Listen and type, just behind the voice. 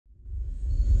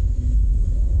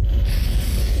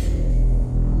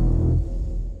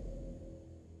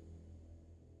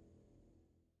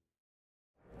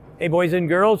Hey boys and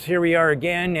girls, here we are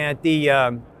again at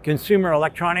the Consumer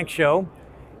Electronics Show,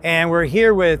 and we're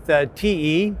here with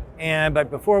TE.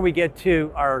 But before we get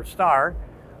to our star,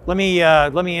 let me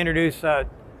introduce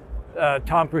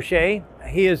Tom Prouchet.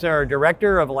 He is our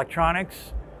Director of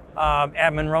Electronics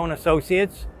at Munro and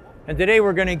Associates, and today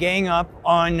we're going to gang up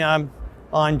on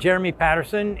Jeremy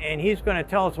Patterson, and he's going to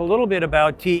tell us a little bit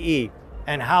about TE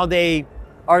and how they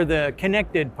are the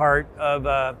connected part of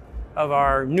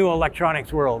our new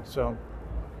electronics world. So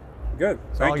good.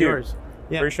 It's Thank all you. Yours.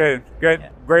 Yeah. Appreciate it. Good. Yeah.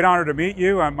 Great honor to meet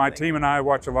you. My team and I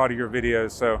watch a lot of your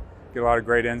videos, so get a lot of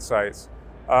great insights.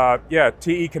 Yeah,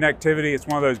 TE Connectivity, it's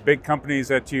one of those big companies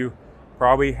that you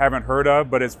probably haven't heard of,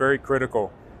 but it's very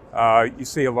critical. You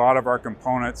see a lot of our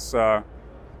components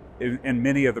in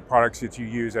many of the products that you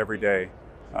use every day.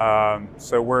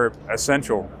 So we're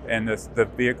essential in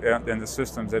the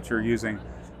systems that you're using,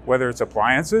 whether it's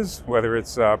appliances, whether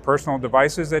it's personal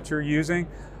devices that you're using,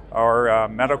 or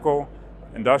medical,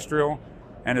 industrial,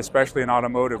 and especially in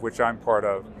automotive, which I'm part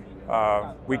of.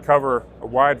 We cover a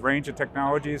wide range of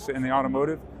technologies in the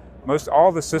automotive. Most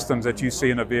all the systems that you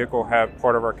see in a vehicle have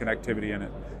part of our connectivity in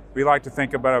it. We like to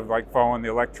think about it like following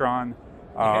the electron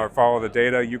or follow the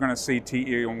data. You're going to see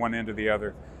TE on one end or the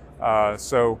other.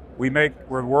 So we're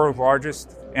the world's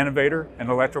largest innovator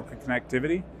in electrical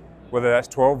connectivity, whether that's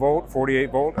 12 volt,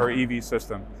 48 volt, or EV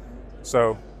system.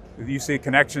 So you see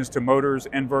connections to motors,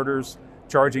 inverters,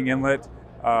 charging inlet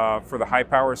for the high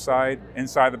power side,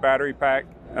 inside the battery pack,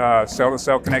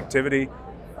 cell-to-cell connectivity,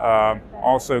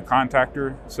 also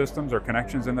contactor systems or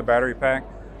connections in the battery pack,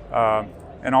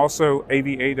 and also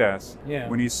AV ADAS. Yeah.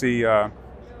 When you see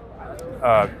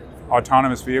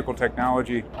autonomous vehicle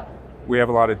technology, we have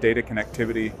a lot of data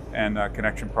connectivity and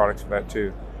connection products for that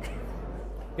too.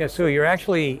 Yeah, so you're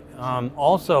actually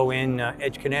also in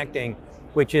edge connecting,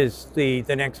 which is the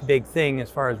next big thing as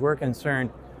far as we're concerned.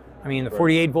 I mean, the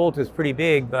 48 volt is pretty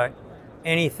big, but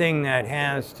anything that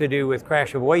has to do with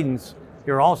crash avoidance,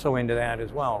 you're also into that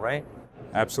as well, right?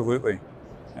 Absolutely.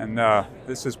 And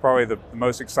this is probably the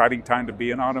most exciting time to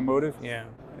be in automotive. Yeah.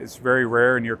 It's very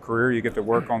rare in your career you get to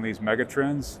work on these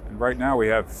megatrends. And right now we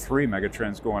have 3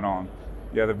 megatrends going on.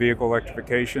 You have the vehicle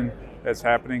electrification that's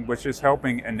happening, which is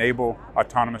helping enable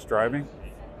autonomous driving.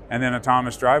 And then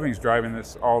autonomous driving is driving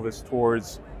all this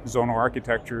towards zonal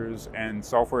architectures and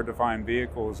software-defined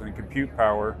vehicles and compute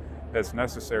power that's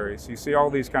necessary. So you see all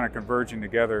these kind of converging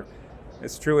together.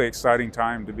 It's a truly exciting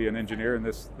time to be an engineer in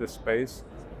this space,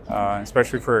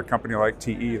 especially for a company like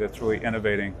TE that's really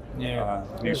innovating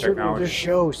new technology. This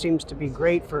show seems to be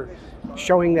great for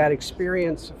showing that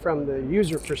experience from the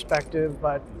user perspective,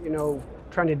 but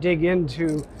trying to dig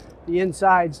into the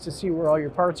insides to see where all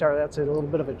your parts are, that's a little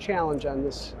bit of a challenge on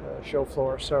this show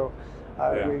floor. So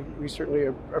we certainly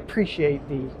appreciate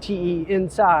the TE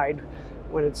inside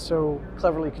when it's so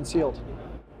cleverly concealed.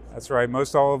 That's right.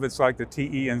 Most all of it's like the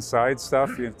TE inside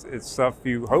stuff. It's stuff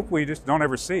you hopefully just don't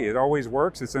ever see. It always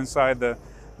works. It's inside the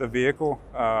vehicle,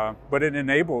 but it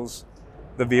enables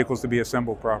the vehicles to be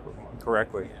assembled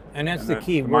correctly. And that's the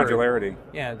key word. Modularity.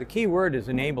 Yeah, the key word is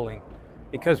enabling,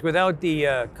 because without the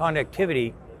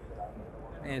connectivity,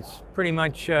 it's pretty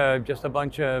much just a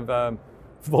bunch of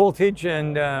voltage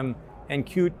and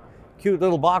cute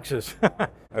little boxes.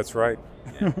 That's right.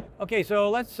 Yeah. Okay, so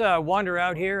let's wander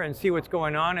out here and see what's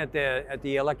going on at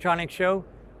the electronics show.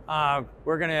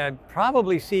 We're going to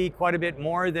probably see quite a bit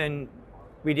more than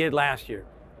we did last year.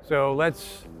 So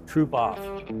let's troop off.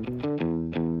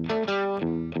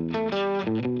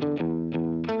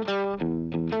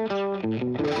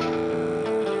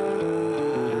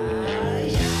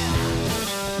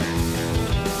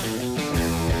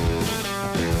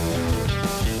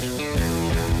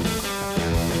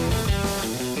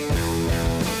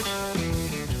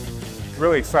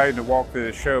 Really excited to walk through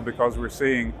the show because we're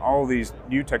seeing all these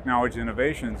new technology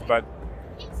innovations, but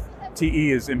TE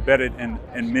is embedded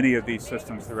in many of these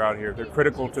systems throughout here. They're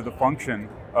critical to the function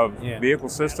of vehicle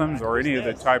systems or any of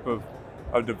the type of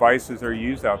devices that are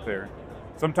used out there.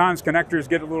 Sometimes connectors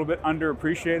get a little bit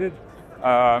underappreciated.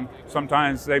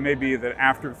 Sometimes they may be the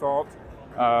afterthought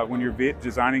when you're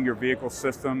designing your vehicle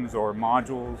systems or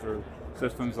modules or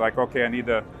systems like, okay, I need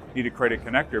to create a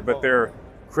connector, but they're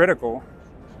critical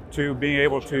to being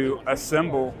able to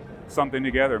assemble something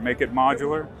together, make it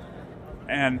modular,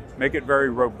 and make it very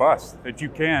robust, that you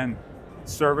can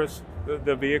service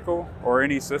the vehicle or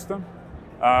any system.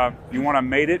 You want to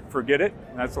mate it, forget it.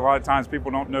 And that's a lot of times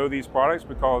people don't know these products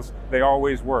because they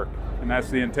always work, and that's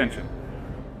the intention.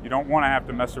 You don't want to have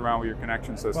to mess around with your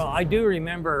connection system. Well, I do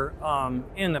remember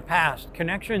in the past,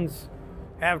 connections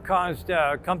have caused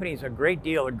companies a great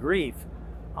deal of grief.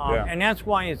 And that's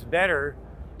why it's better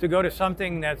to go to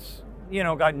something that's, you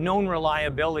know, got known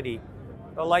reliability,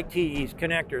 like TE's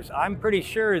connectors. I'm pretty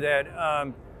sure that,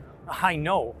 I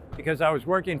know, because I was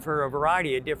working for a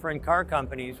variety of different car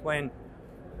companies when,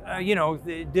 you know,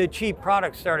 the cheap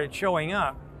products started showing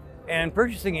up, and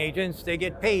purchasing agents, they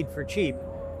get paid for cheap.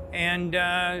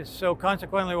 And so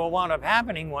consequently what wound up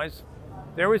happening was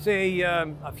there was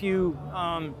a few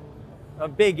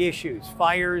big issues,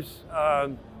 fires,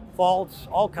 faults,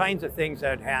 all kinds of things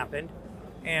that happened.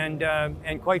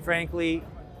 And quite frankly,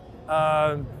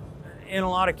 in a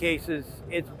lot of cases,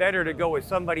 it's better to go with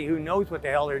somebody who knows what the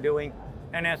hell they're doing,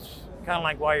 and that's kind of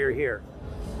like why you're here.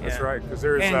 That's right, because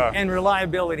there's and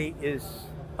reliability is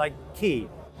like key.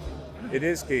 It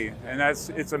is key, and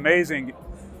it's amazing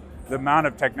the amount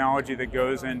of technology that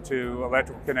goes into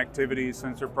electrical connectivity,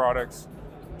 sensor products,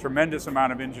 tremendous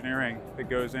amount of engineering that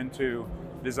goes into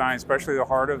design, especially the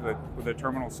heart of the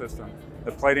terminal system,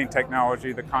 the plating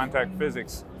technology, the contact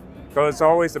physics. Because it's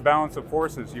always the balance of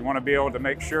forces. You want to be able to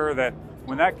make sure that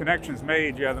when that connection is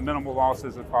made, you have the minimal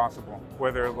losses as possible,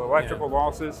 whether electrical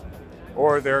losses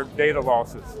or their data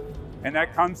losses. And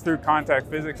that comes through contact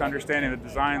physics, understanding the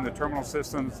design, the terminal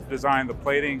systems, design, the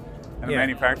plating, and the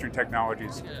manufacturing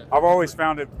technologies. I've always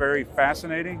found it very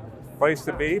fascinating place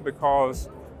to be because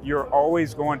you're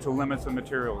always going to limits of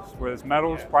materials. Whereas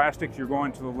metals, plastics, you're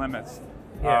going to the limits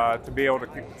to be able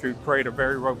to create a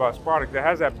very robust product that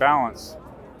has that balance.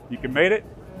 You can mate it,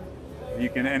 you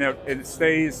can, and it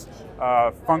stays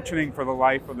functioning for the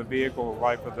life of the vehicle,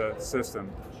 life of the system.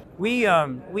 We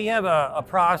have a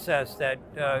process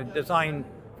that designed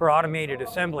for automated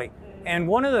assembly. And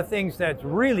one of the things that's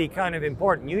really kind of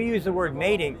important, you use the word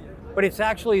mating, but it's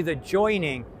actually the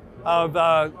joining of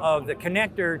the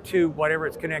connector to whatever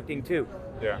it's connecting to.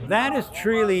 Yeah. That is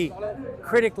truly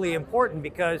critically important,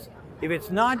 because if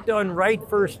it's not done right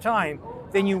first time,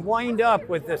 then you wind up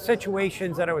with the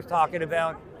situations that I was talking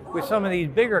about with some of these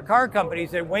bigger car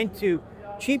companies that went to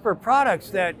cheaper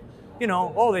products that, you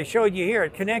know, oh, they showed you here,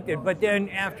 it connected, but then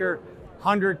after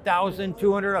 100,000,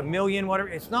 200, a million, whatever,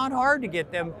 it's not hard to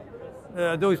get them,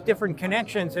 those different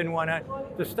connections and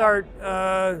whatnot, to start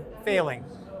failing.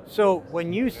 So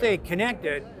when you say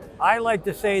connected, I like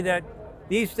to say that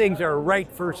these things are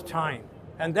right first time.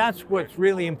 And that's what's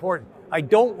really important. I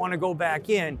don't want to go back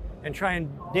in and try and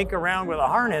dink around with a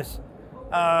harness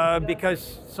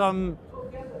because some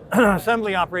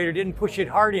assembly operator didn't push it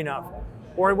hard enough,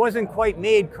 or it wasn't quite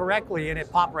made correctly and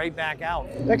it popped right back out.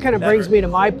 That kind of brings me to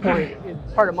my point.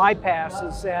 Part of my past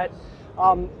is that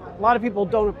a lot of people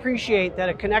don't appreciate that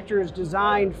a connector is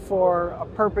designed for a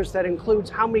purpose that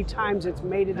includes how many times it's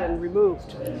mated and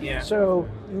removed. Yeah. So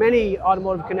many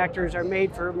automotive connectors are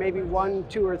made for maybe 1,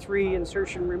 2, or 3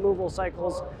 insertion removal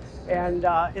cycles, and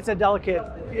it's a delicate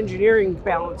engineering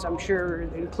balance. I'm sure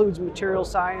it includes material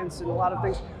science and a lot of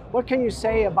things. What can you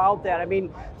say about that? I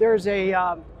mean, there's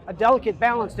a delicate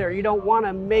balance there. You don't want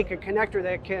to make a connector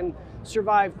that can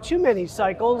survive too many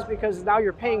cycles, because now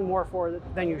you're paying more for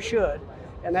it than you should.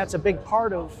 And that's a big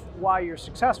part of why you're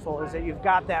successful, is that you've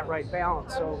got that right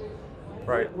balance. So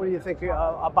what do you think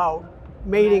about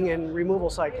mating and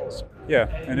removal cycles? Yeah,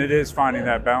 and it is finding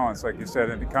that balance, like you said,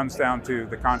 and it comes down to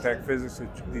the contact physics,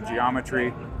 the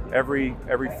geometry. Every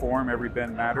form, every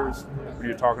bend matters when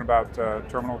you're talking about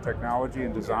terminal technology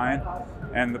and design,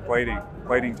 and the plating.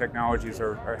 Plating technologies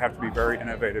have to be very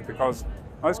innovative, because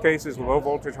most cases with low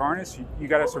voltage harness, you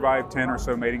got to survive 10 or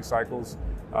so mating cycles,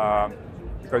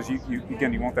 because you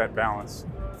want that balance.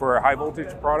 For high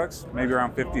voltage products, maybe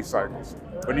around 50 cycles.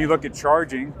 When you look at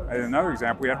charging, as another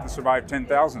example, we have to survive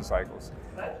 10,000 cycles.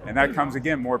 And that comes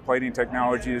again, more plating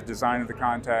technology, the design of the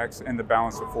contacts, and the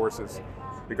balance of forces.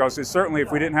 Because it's certainly,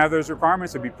 if we didn't have those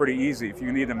requirements, it'd be pretty easy. If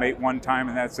you need to mate one time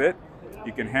and that's it,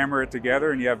 you can hammer it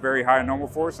together and you have very high normal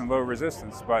force and low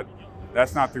resistance. But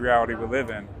that's not the reality we live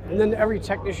in. And then every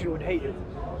technician would hate you.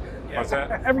 What's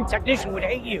that? Every technician would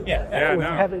hate you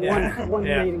having one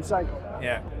mating cycle.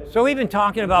 Yeah. So we've been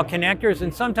talking about connectors,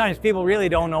 and sometimes people really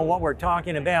don't know what we're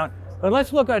talking about. But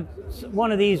let's look at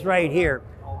one of these right here.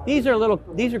 These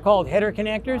are called header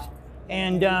connectors,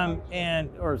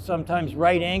 or sometimes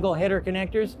right angle header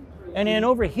connectors. And then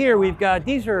over here we've got,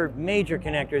 these are major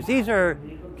connectors. These are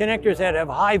connectors that have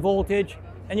high voltage,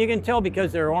 and you can tell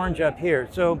because they're orange up here.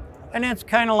 So, and that's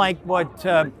kind of like what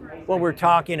we're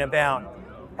talking about.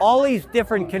 All these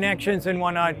different connections and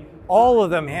whatnot, all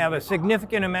of them have a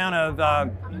significant amount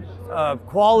of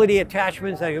quality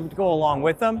attachments that go along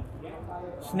with them.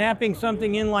 Snapping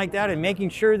something in like that and making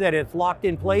sure that it's locked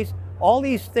in place, all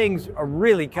these things are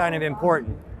really kind of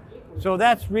important. So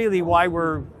that's really why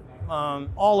we're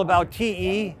all about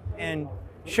TE and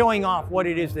showing off what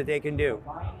it is that they can do.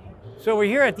 So we're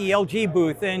here at the LG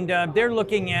booth, and they're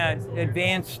looking at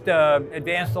advanced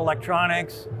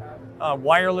electronics,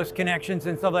 wireless connections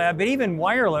and stuff like that. But even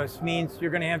wireless means you're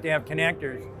going to have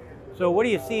connectors. So what do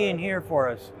you see in here for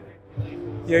us?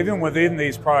 Yeah, even within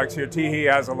these products here, TE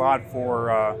has a lot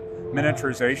for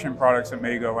miniaturization products that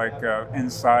may go like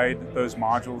inside those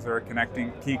modules that are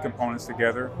connecting key components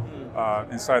together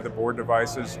inside the board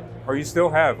devices. Or you still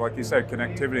have, like you said,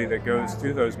 connectivity that goes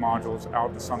to those modules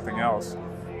out to something else.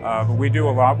 But we do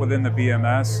a lot within the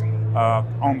BMS,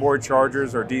 onboard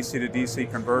chargers or DC to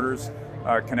DC converters,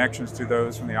 connections to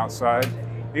those from the outside.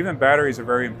 Even batteries are a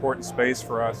very important space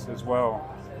for us as well.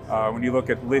 When you look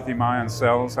at lithium-ion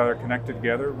cells, how they're connected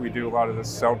together, we do a lot of the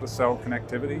cell-to-cell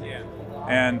connectivity,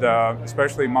 and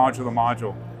especially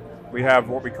module-to-module. We have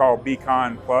what we call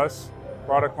Beacon Plus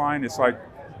product line. It's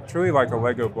truly like a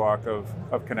Lego block of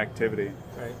connectivity.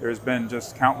 Right. There's been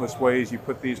just countless ways you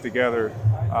put these together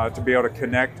to be able to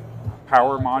connect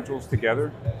power modules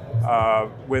together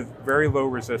with very low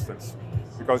resistance.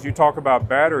 Because you talk about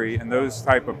battery and those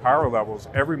type of power levels,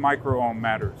 every micro ohm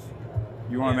matters.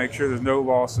 You want to make sure there's no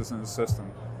losses in the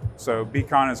system. So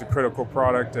Beacon is a critical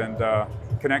product, and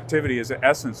connectivity is the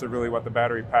essence of really what the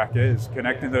battery pack is,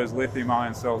 connecting those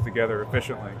lithium-ion cells together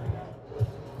efficiently.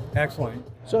 Excellent.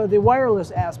 So the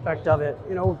wireless aspect of it,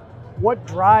 what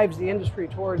drives the industry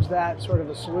towards that sort of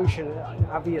a solution?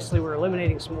 Obviously, we're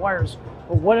eliminating some wires,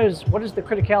 but what is the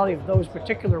criticality of those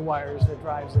particular wires that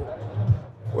drives it?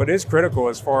 What is critical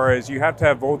as far as you have to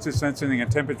have voltage sensing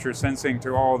and temperature sensing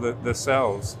to all the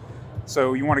cells.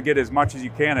 So you want to get as much as you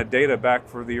can of data back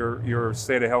for your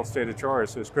state of health, state of charge.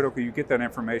 So it's critical you get that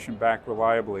information back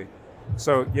reliably.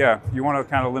 So yeah, you want to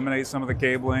kind of eliminate some of the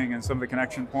cabling and some of the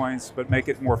connection points, but make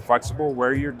it more flexible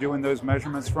where you're doing those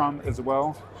measurements from as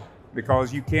well,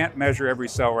 because you can't measure every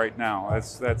cell right now.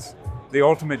 That's the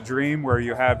ultimate dream, where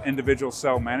you have individual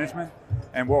cell management,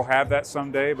 and we'll have that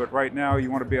someday, but right now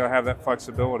you want to be able to have that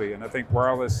flexibility, and I think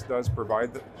wireless does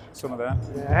provide some of that.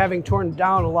 Yeah, having torn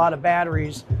down a lot of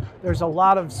batteries, there's a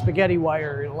lot of spaghetti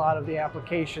wire in a lot of the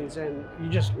applications, and you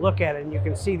just look at it and you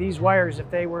can see these wires,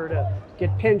 if they were to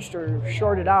get pinched or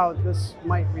shorted out, this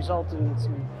might result in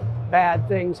some bad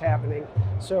things happening.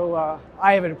 So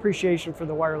I have an appreciation for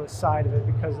the wireless side of it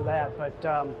because of that,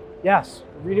 but yes,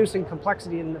 reducing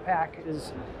complexity in the pack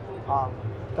is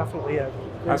definitely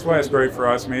that's why it's great for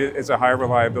us. I mean, it's a high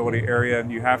reliability area,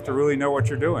 and you have to really know what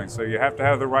you're doing. So you have to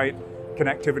have the right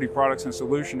connectivity products and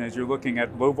solution as you're looking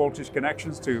at low voltage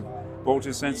connections to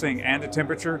voltage sensing and to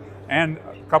temperature, and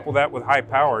couple that with high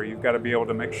power. You've got to be able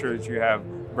to make sure that you have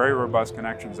very robust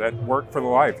connections that work for the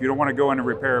life. You don't want to go in and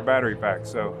repair a battery pack,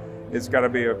 so it's got to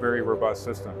be a very robust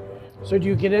system. So do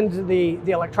you get into the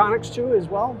electronics too as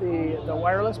well, the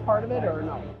wireless part of it, or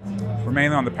no? We're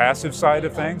mainly on the passive side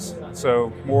of things,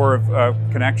 so more of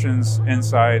connections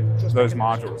inside those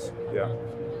modules. Yeah.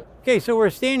 Okay, so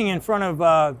we're standing in front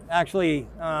of actually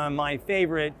my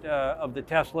favorite of the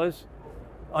Teslas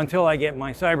until I get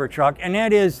my Cybertruck, and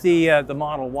that is the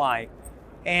Model Y.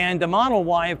 And the Model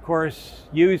Y, of course,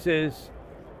 uses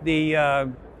the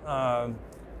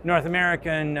North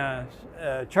American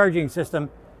charging system.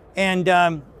 And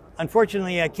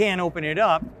unfortunately, I can't open it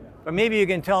up, but maybe you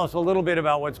can tell us a little bit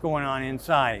about what's going on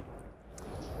inside.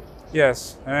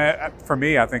 Yes, for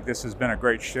me, I think this has been a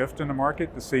great shift in the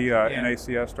market to see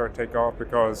NACS start to take off,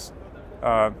 because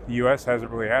the US hasn't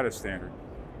really had a standard.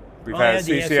 We've had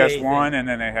CCS1 and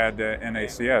then they had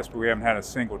NACS, but we haven't had a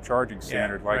single charging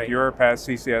standard. Europe has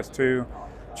CCS2,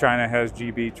 China has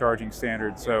GB charging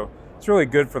standard. So it's really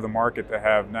good for the market to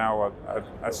have now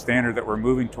a standard that we're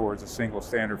moving towards, a single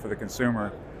standard for the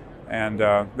consumer. And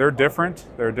they're different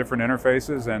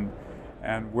interfaces,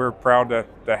 and we're proud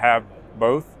to have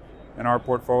both in our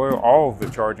portfolio, all of the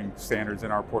charging standards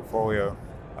in our portfolio.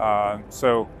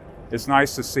 So it's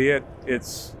nice to see it.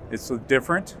 It's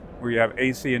different, where you have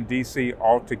AC and DC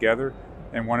all together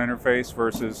in one interface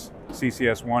versus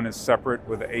CCS1 is separate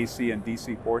with the AC and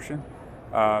DC portion.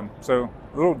 So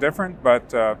a little different, but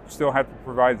still have to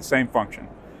provide the same function.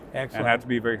 Excellent. And have to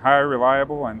be very high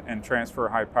reliable and transfer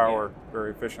high power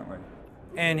very efficiently.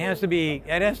 And it has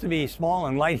to be small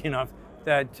and light enough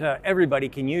that everybody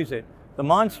can use it. The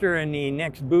monster in the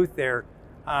next booth there,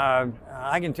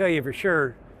 I can tell you for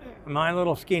sure, my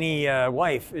little skinny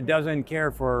wife doesn't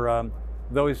care for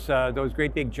those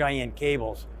great big giant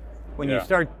cables. When you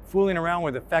start fooling around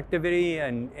with effectivity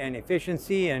and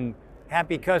efficiency and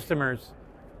happy customers,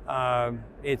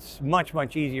 it's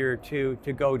much easier to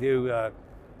go to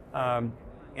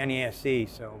NASC.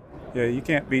 So yeah, you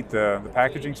can't beat the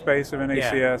packaging space of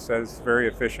NACS. As very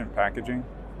efficient packaging.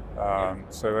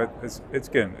 So it's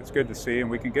good. It's good to see, and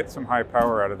we can get some high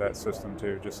power out of that system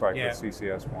too, just like Yeah. with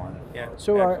CCS1. Yeah.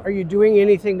 So are you doing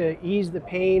anything to ease the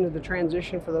pain of the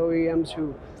transition for the OEMs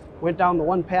who went down the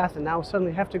one path and now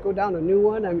suddenly have to go down a new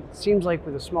one? I mean, it seems like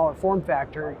with a smaller form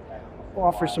factor,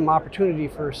 offers some opportunity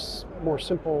for more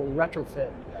simple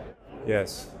retrofit.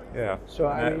 Yes. Yeah. So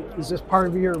I mean, is this part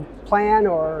of your plan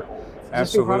or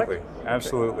existing Absolutely, product?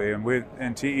 absolutely,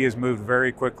 and TE has moved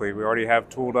very quickly. We already have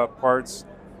tooled up parts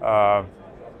that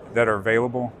are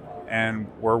available, and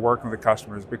we're working with the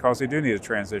customers because they do need a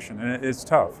transition, and it's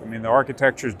tough. I mean, the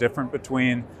architecture is different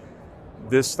between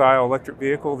this style electric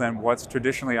vehicle than what's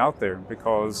traditionally out there,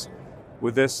 because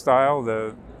with this style,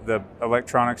 the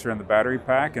electronics are in the battery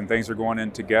pack and things are going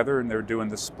in together and they're doing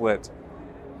the split.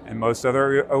 And most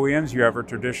other OEMs, you have a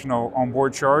traditional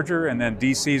onboard charger and then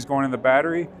DC is going in the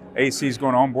battery, AC is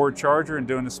going onboard charger and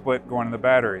doing the split going in the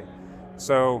battery.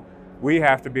 So we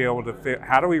have to be able to fit,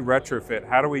 how do we retrofit?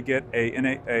 How do we get a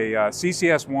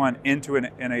CCS1 into an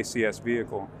NACS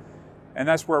vehicle? And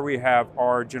that's where we have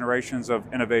our generations of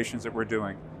innovations that we're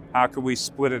doing. How can we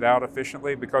split it out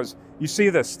efficiently? Because you see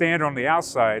the standard on the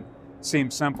outside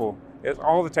seems simple.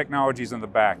 All the technology's in the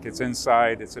back. It's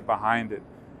inside, it's behind it.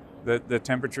 The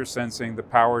temperature sensing, the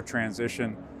power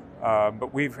transition.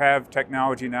 But we have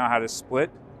technology now how to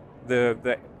split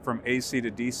from AC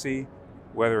to DC,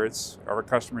 whether it's our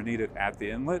customer need it at the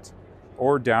inlet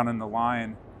or down in the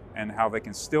line, and how they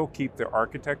can still keep their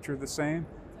architecture the same,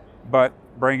 but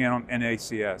bring in on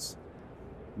NACS.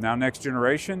 Now next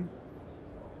generation,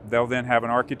 they'll then have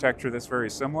an architecture that's very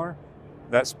similar.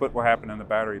 That split will happen in the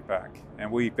battery pack,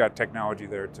 and we've got technology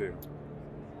there too.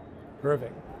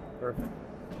 Perfect, perfect.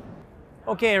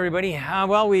 Okay, everybody.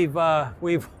 Well,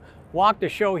 we've walked the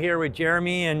show here with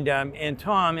Jeremy and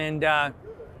Tom, and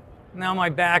now my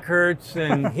back hurts,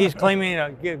 and he's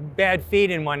claiming bad feet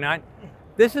and whatnot.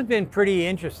 This has been pretty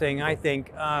interesting, I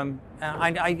think.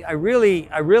 I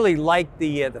really like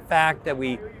the fact that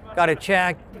we got a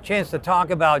chance to talk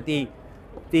about the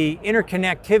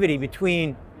interconnectivity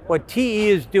between what TE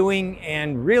is doing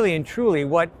and really and truly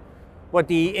what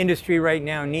the industry right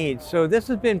now needs. So this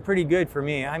has been pretty good for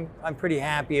me. I'm pretty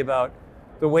happy about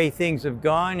the way things have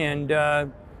gone,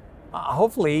 and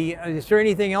hopefully, is there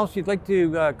anything else you'd like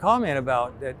to comment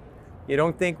about that you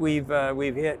don't think we've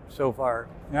hit so far?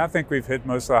 Yeah, I think we've hit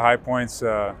most of the high points.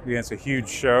 It's a huge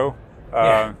show.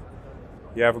 Yeah,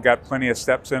 we've got plenty of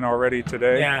steps in already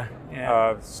today.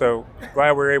 Yeah. So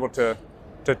glad we were able to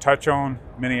touch on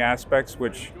many aspects,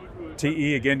 which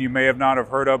TE, again, you may have not have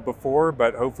heard of before,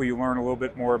 but hopefully you learn a little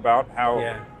bit more about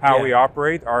how we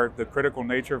operate, the critical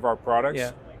nature of our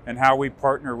products, and how we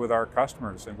partner with our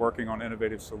customers and working on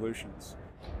innovative solutions.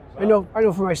 I know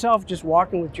for myself, just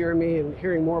walking with Jeremy and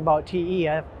hearing more about TE,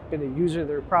 I've been a user of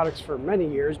their products for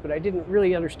many years, but I didn't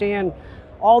really understand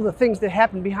all the things that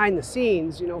happen behind the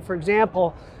scenes. You know, for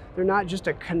example, they're not just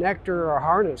a connector or a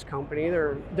harness company,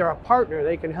 they're a partner.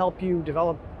 They can help you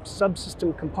develop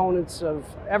subsystem components of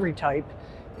every type,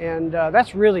 and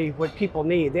that's really what people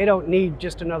need. They don't need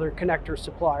just another connector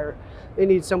supplier. They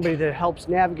need somebody that helps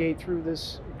navigate through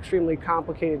this extremely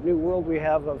complicated new world we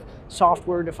have of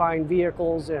software-defined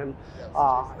vehicles and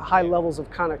high levels of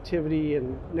connectivity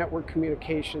and network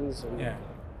communications. And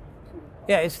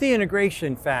yeah, it's the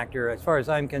integration factor as far as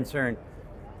I'm concerned.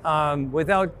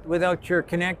 Without your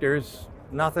connectors,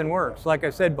 nothing works. Like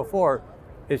I said before,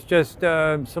 it's just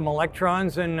some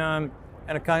electrons and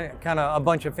a kind of a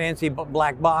bunch of fancy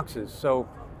black boxes. So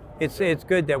it's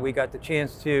good that we got the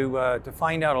chance to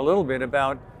find out a little bit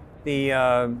about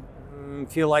the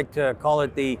if you like to call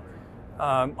it the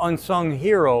unsung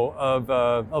hero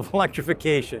of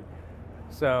electrification.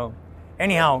 So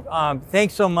anyhow,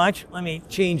 thanks so much. Let me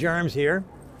change arms here.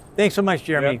 Thanks so much,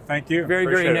 Jeremy. Yeah, thank you.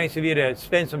 Very nice of you to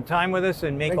spend some time with us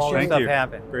and make all this stuff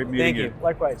happen. Great meeting you.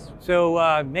 Likewise.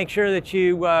 So make sure that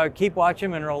you keep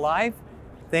watching Munro Live.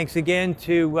 Thanks again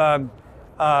to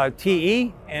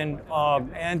TE and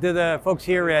to the folks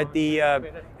here at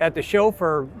the show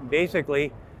for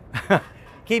basically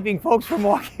keeping folks from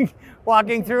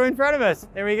walking through in front of us.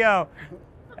 There we go.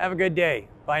 Have a good day.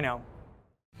 Bye now.